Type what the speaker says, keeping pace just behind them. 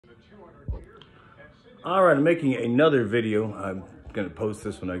All right, I'm making another video. I'm gonna post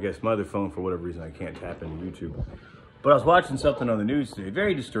this one, I guess. My other phone, for whatever reason, I can't tap into YouTube. But I was watching something on the news today.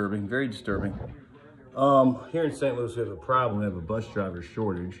 Very disturbing, very disturbing. Here in St. Louis, we have a problem. We have a bus driver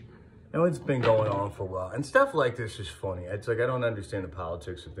shortage. And it's been going on for a while. And stuff like this is funny. It's like, I don't understand the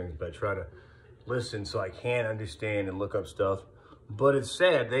politics of things, but I try to listen so I can understand and look up stuff. But it's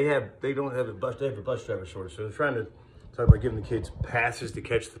sad. They have a bus driver shortage. So they're trying to talk about giving the kids passes to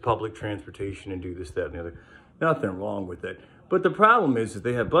catch the public transportation and do this, that, and the other. Nothing wrong with that. But the problem is that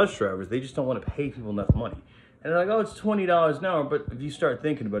they have bus drivers. They just don't want to pay people enough money. And they're like, oh, it's $20 an hour. But if you start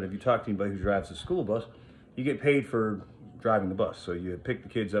thinking about it, if you talk to anybody who drives a school bus, you get paid for driving the bus. So you pick the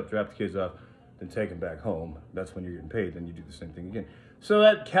kids up, drop the kids off, then take them back home. That's when you're getting paid. Then you do the same thing again. So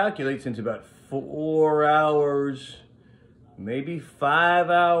that calculates into about 4 hours, maybe 5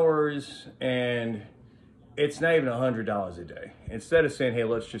 hours, and it's not even $100 a day. Instead of saying, hey,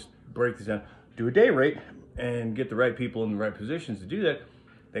 let's just break this down, do a day rate and get the right people in the right positions to do that,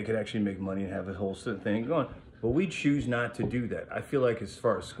 they could actually make money and have the whole thing going. But we choose not to do that. I feel like as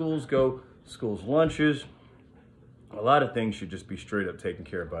far as schools go, schools lunches, a lot of things should just be straight up taken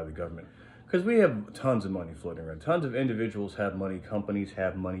care of by the government. Because we have tons of money floating around. Tons of individuals have money, companies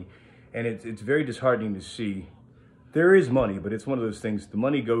have money, and it's very disheartening to see. There is money, but it's one of those things, the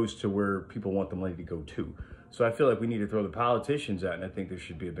money goes to where people want the money to go to. So I feel like we need to throw the politicians out, and I think there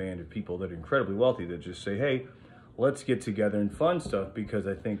should be a band of people that are incredibly wealthy that just say, hey, let's get together and fund stuff, because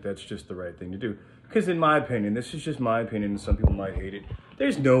I think that's just the right thing to do. Because in my opinion, this is just my opinion, and some people might hate it,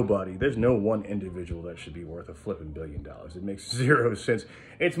 there's no one individual that should be worth a flipping $1 billion. It makes zero sense.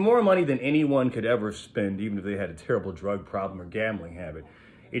 It's more money than anyone could ever spend, even if they had a terrible drug problem or gambling habit.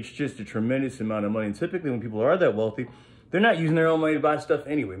 It's just a tremendous amount of money. And typically when people are that wealthy, they're not using their own money to buy stuff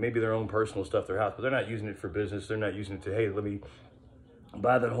anyway. Maybe their own personal stuff, their house, but they're not using it for business. They're not using it to, hey, let me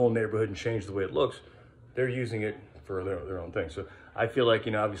buy that whole neighborhood and change the way it looks. They're using it for their own thing. So I feel like,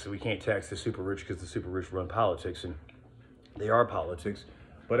 obviously we can't tax the super rich because the super rich run politics, and they are politics.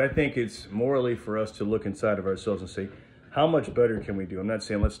 But I think it's morally for us to look inside of ourselves and say, how much better can we do? I'm not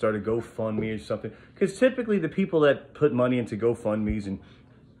saying let's start a GoFundMe or something, because typically the people that put money into GoFundMes and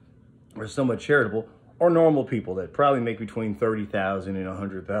are somewhat charitable are normal people that probably make between $30,000 and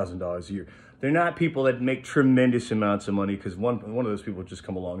 $100,000 a year. They're not people that make tremendous amounts of money, because one of those people just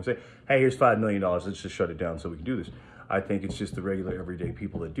come along and say, hey, here's $5 million, let's just shut it down so we can do this. I think it's just the regular everyday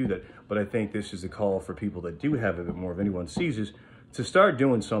people that do that. But I think this is a call for people that do have a bit more of anyone seizes to start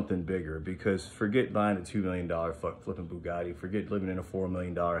doing something bigger, because forget buying a $2 million flipping Bugatti, forget living in a $4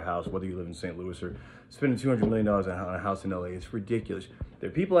 million house, whether you live in St. Louis or spending $200 million on a house in LA. It's ridiculous. There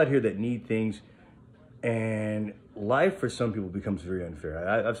are people out here that need things, and life for some people becomes very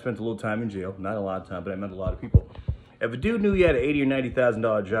unfair. I've spent a little time in jail, not a lot of time, but I met a lot of people. If a dude knew he had an $80,000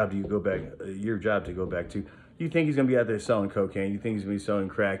 or $90,000 job to go back to, you think he's gonna be out there selling cocaine? You think he's gonna be selling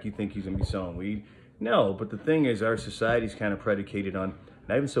crack? You think he's gonna be selling weed? No, but the thing is, our society's kind of predicated on,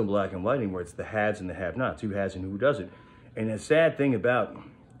 not even so black and white anymore, it's the haves and the have-nots, who has and who doesn't. And the sad thing about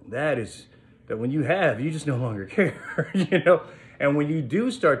that is that when you have, you just no longer care, And when you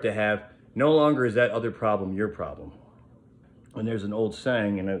do start to have, no longer is that other problem your problem. And there's an old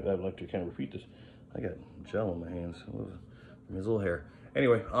saying, and I'd like to kind of repeat this. I got gel in my hands from his little hair.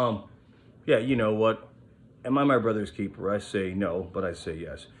 Anyway, yeah, you know what? Am I my brother's keeper? I say no, but I say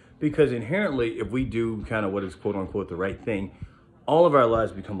yes. Because inherently, if we do kind of what is quote unquote the right thing, all of our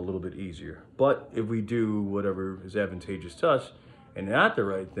lives become a little bit easier. But if we do whatever is advantageous to us and not the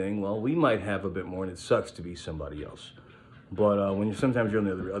right thing, well, we might have a bit more, and it sucks to be somebody else. But when sometimes you're on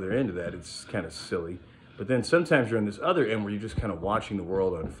the other end of that, it's kind of silly. But then sometimes you're on this other end where you're just kind of watching the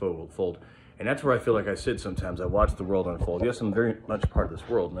world unfold. And that's where I feel like I sit sometimes. I watch the world unfold. Yes, I'm very much part of this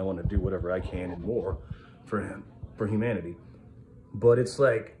world, and I want to do whatever I can and more for humanity. But it's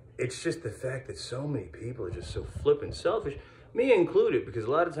like, it's just the fact that so many people are just so flippin' selfish, me included, because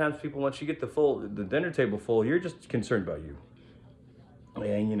a lot of times people, once you get the dinner table full, you're just concerned about you.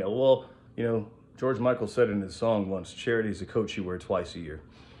 And George Michael said in his song once, charity is a coat you wear twice a year.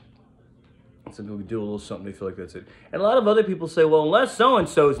 Some people do a little something, they feel like that's it. And a lot of other people say, well, unless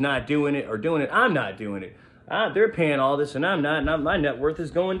so-and-so is not doing it or doing it, I'm not doing it. They're paying all this and I'm not, and my net worth is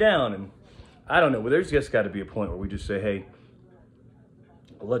going down. And I don't know, but there's just got to be a point where we just say, hey,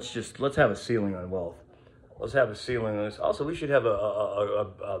 let's have a ceiling on wealth. Let's have a ceiling on this. Also, we should have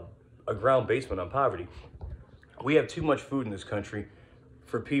a ground basement on poverty. We have too much food in this country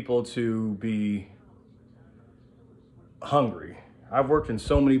for people to be hungry. I've worked in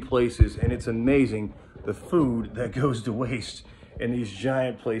so many places, and it's amazing the food that goes to waste in these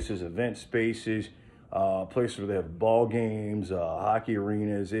giant places, event spaces, places where they have ball games, hockey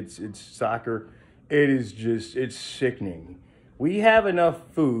arenas. It's soccer. It's sickening. We have enough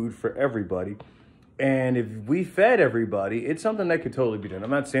food for everybody. And if we fed everybody, it's something that could totally be done.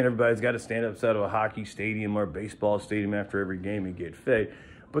 I'm not saying everybody's got to stand outside of a hockey stadium or a baseball stadium after every game and get fed.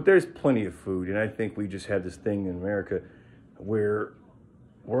 But there's plenty of food. And I think we just have this thing in America where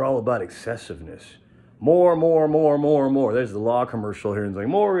we're all about excessiveness. More. There's the law commercial here. And it's like,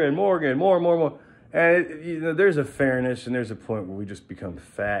 more. And there's a fairness and there's a point where we just become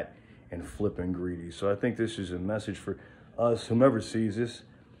fat and flipping greedy. So I think this is a message for us, whomever sees this.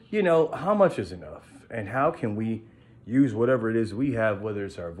 How much is enough? And how can we use whatever it is we have, whether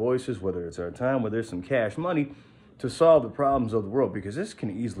it's our voices, whether it's our time, whether it's some cash money, to solve the problems of the world? Because this can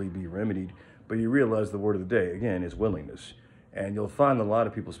easily be remedied, but you realize the word of the day, again, is willingness. And you'll find a lot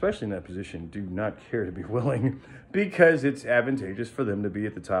of people, especially in that position, do not care to be willing because it's advantageous for them to be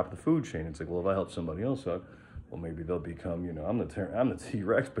at the top of the food chain. It's like, well, if I help somebody else out, well, maybe they'll become, I'm the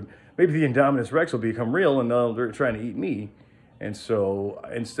T-Rex, but maybe the Indominus Rex will become real and they're trying to eat me. And so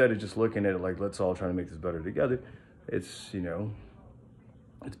instead of just looking at it like, let's all try to make this better together, it's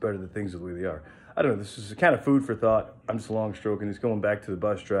better the things the way they are. I don't know, this is kind of food for thought. I'm just long stroking. It's going back to the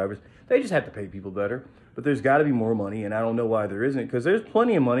bus drivers. They just have to pay people better, but there's got to be more money, and I don't know why there isn't, because there's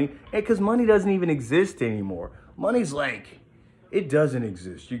plenty of money, and because money doesn't even exist anymore. Money's like, it doesn't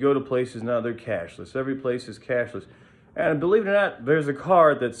exist. You go to places now, they're cashless. Every place is cashless. And believe it or not, there's a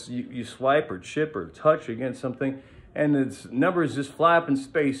card that's you swipe or chip or touch against something, and its numbers just fly up in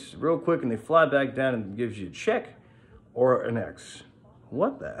space real quick, and they fly back down and gives you a check or an X.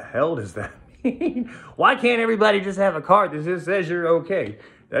 What the hell does that mean? Why can't everybody just have a card that just says you're okay?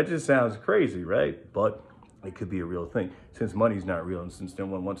 That just sounds crazy, right? But it could be a real thing. Since money's not real, and since no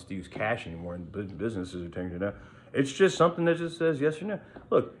one wants to use cash anymore, and businesses are taking it out, it's just something that just says yes or no.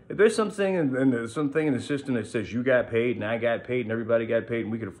 Look, if there's something and there's something in the system that says you got paid and I got paid and everybody got paid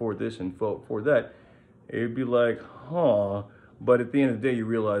and we could afford this and afford that, it'd be like, huh. But at the end of the day, you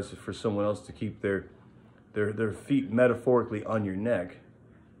realize that for someone else to keep their feet metaphorically on your neck,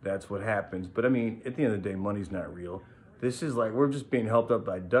 that's what happens. But I mean, at the end of the day, money's not real. This is like, we're just being helped up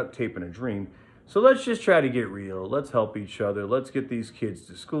by duct tape and a dream. So let's just try to get real. Let's help each other. Let's get these kids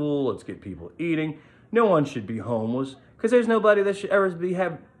to school. Let's get people eating. No one should be homeless, because there's nobody that should ever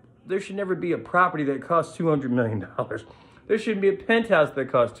there should never be a property that costs $200 million. There shouldn't be a penthouse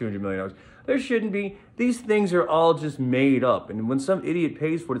that costs $200 million. There shouldn't be. These things are all just made up. And when some idiot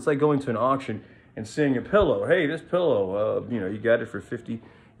pays for it, it's like going to an auction and seeing a pillow. Hey, this pillow, you got it for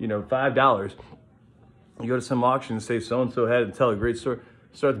 $5. You go to some auction and say so-and-so had it and tell a great story,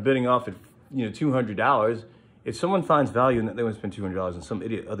 starts bidding off at, $200. If someone finds value in that, they want to spend $200 and some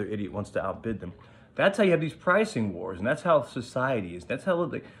other idiot wants to outbid them. That's how you have these pricing wars, and that's how society is. That's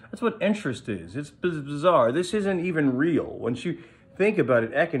what interest is. It's bizarre. This isn't even real. Once you think about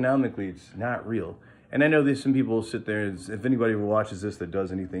it economically, it's not real. And I know there's some people who sit there, and if anybody ever watches this that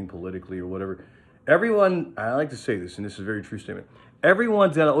does anything politically or whatever, everyone, I like to say this, and this is a very true statement,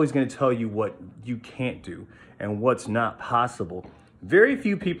 everyone's always going to tell you what you can't do and what's not possible. Very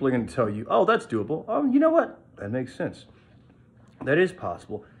few people are going to tell you, oh, that's doable. Oh, you know what? That makes sense. That is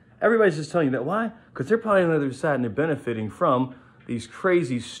possible. Everybody's just telling you that. Why? Because they're probably on the other side and they're benefiting from these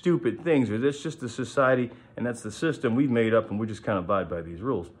crazy, stupid things. Or that's just the society and that's the system we've made up, and we just kind of abide by these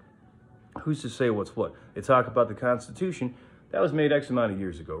rules. Who's to say what's what? They talk about the Constitution. That was made X amount of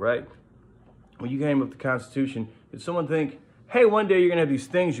years ago, right? When you came up with the Constitution, did someone think, hey, one day you're going to have these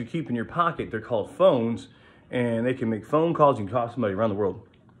things you keep in your pocket. They're called phones, and they can make phone calls. You can talk to somebody around the world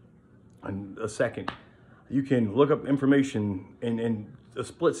in a second. You can look up information in a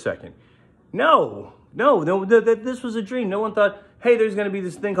split second. No, this was a dream. No one thought, hey, there's going to be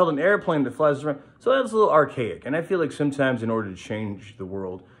this thing called an airplane that flies around. So that's a little archaic. And I feel like sometimes in order to change the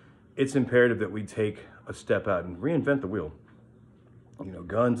world, it's imperative that we take a step out and reinvent the wheel.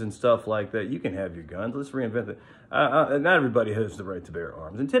 Guns and stuff like that. You can have your guns. Let's reinvent it. Not everybody has the right to bear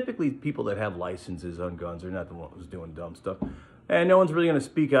arms. And typically people that have licenses on guns are not the ones doing dumb stuff. And no one's really going to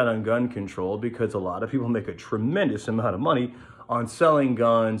speak out on gun control because a lot of people make a tremendous amount of money on selling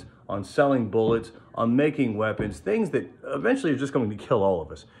guns, on selling bullets, on making weapons, things that eventually are just going to kill all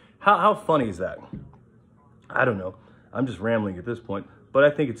of us. How funny is that? I don't know. I'm just rambling at this point. But I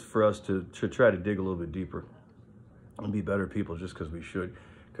think it's for us to try to dig a little bit deeper and be better people just because we should.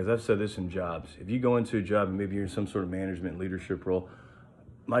 Because I've said this in jobs. If you go into a job and maybe you're in some sort of management leadership role,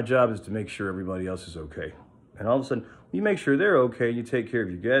 my job is to make sure everybody else is okay. And all of a sudden, you make sure they're okay. You take care of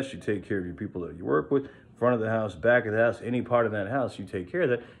your guests. You take care of your people that you work with, front of the house, back of the house, any part of that house. You take care of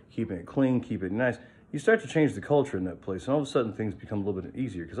that, keeping it clean, keep it nice. you start to change the culture in that place. And all of a sudden things become a little bit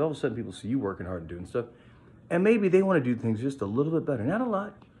easier because all of a sudden people see you working hard and doing stuff. And maybe they want to do things just a little bit better. Not a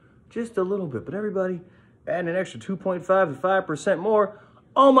lot, just a little bit. But everybody adding an extra 2.5 to 5% more.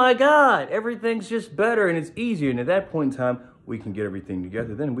 Oh my God, everything's just better and it's easier. And at that point in time, we can get everything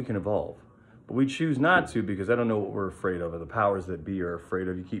together. Then we can evolve. But we choose not to because I don't know what we're afraid of or the powers that be are afraid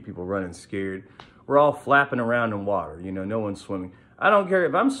of. You keep people running scared. We're all flapping around in water. You know, no one's swimming. I don't care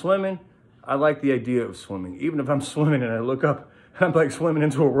if I'm swimming. I like the idea of swimming. Even if I'm swimming and I look up and I'm like swimming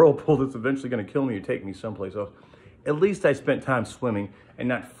into a whirlpool that's eventually going to kill me or take me someplace else. At least I spent time swimming and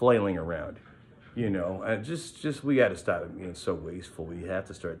not flailing around. You know, just we got to stop being so wasteful. We have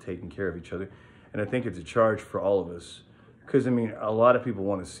to start taking care of each other. And I think it's a charge for all of us. Because, I mean, a lot of people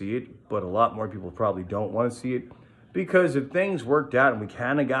want to see it, but a lot more people probably don't want to see it. Because if things worked out and we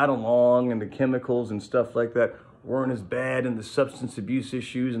kind of got along and the chemicals and stuff like that weren't as bad and the substance abuse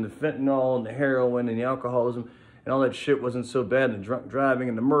issues and the fentanyl and the heroin and the alcoholism and all that shit wasn't so bad and the drunk driving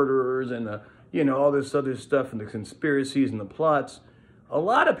and the murderers and the, you know, all this other stuff and the conspiracies and the plots, a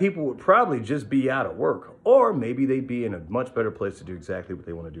lot of people would probably just be out of work, or maybe they'd be in a much better place to do exactly what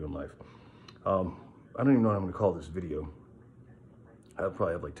they want to do in life. I don't even know what I'm going to call this video. I'll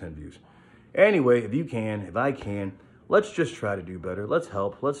probably have like 10 views. Anyway, if you can, if I can, let's just try to do better. Let's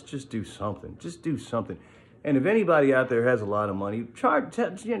help. Let's just do something. Just do something. And if anybody out there has a lot of money,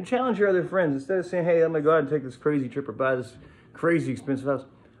 challenge your other friends. Instead of saying, hey, I'm going to go out and take this crazy trip or buy this crazy expensive house.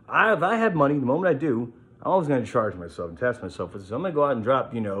 If I have money, the moment I do, I'm always going to charge myself and task myself with this. I'm going to go out and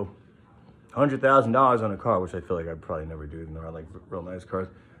drop, you know, $100,000 on a car, which I feel like I'd probably never do, even though I like real nice cars.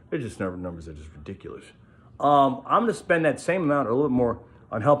 They're just numbers that are just ridiculous. I'm going to spend that same amount or a little bit more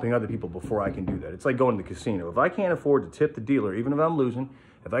on helping other people before I can do that. It's like going to the casino. If I can't afford to tip the dealer, even if I'm losing,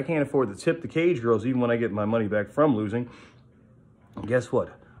 if I can't afford to tip the cage girls, even when I get my money back from losing, guess what?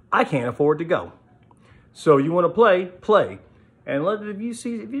 I can't afford to go. So you want to play, play. And if you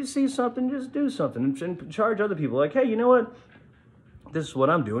see something, just do something and charge other people. Like, hey, you know what? This is what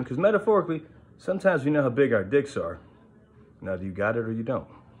I'm doing. Because metaphorically, sometimes we know how big our dicks are. Now, do you got it or you don't?